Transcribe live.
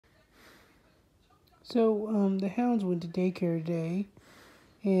So, the hounds went to daycare today,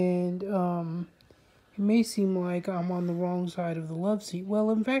 and it may seem like I'm on the wrong side of the love seat.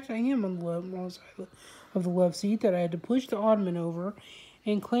 Well, in fact, I am on the wrong side of the love seat, that I had to push the ottoman over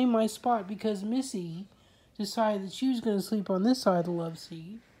and claim my spot because Missy decided that she was going to sleep on this side of the love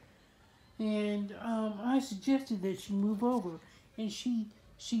seat. And I suggested that she move over, and she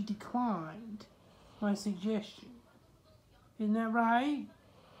declined my suggestion. Isn't that right?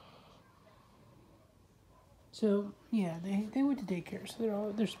 So yeah, they went to daycare,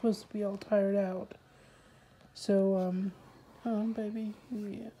 so they're supposed to be all tired out. So oh baby,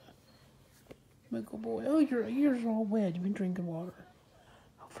 yeah, my good boy. Oh, your ears are all wet. You've been drinking water.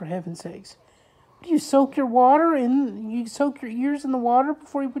 Oh, for heaven's sakes! Do you soak your water in? You soak your ears in the water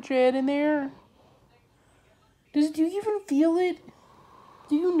before you put your head in there? Do you even feel it?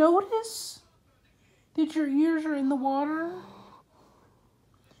 Do you notice that your ears are in the water?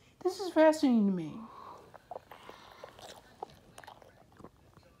 This is fascinating to me.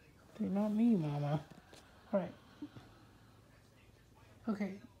 They're not me, Mama. All right.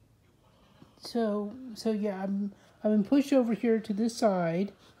 Okay. So yeah, I've been pushed over here to this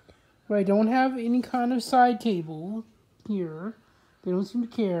side where I don't have any kind of side table here. They don't seem to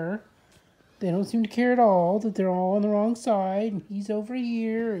care. They don't seem to care at all that they're all on the wrong side. And he's over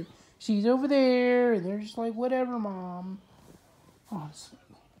here, and she's over there, and they're just like, whatever, Mom. Honestly.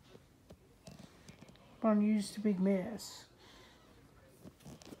 Barn, you're just a big mess.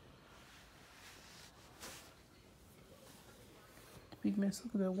 Big mess.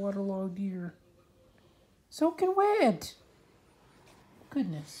 Look at that waterlogged ear. Soaking wet.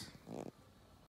 Goodness.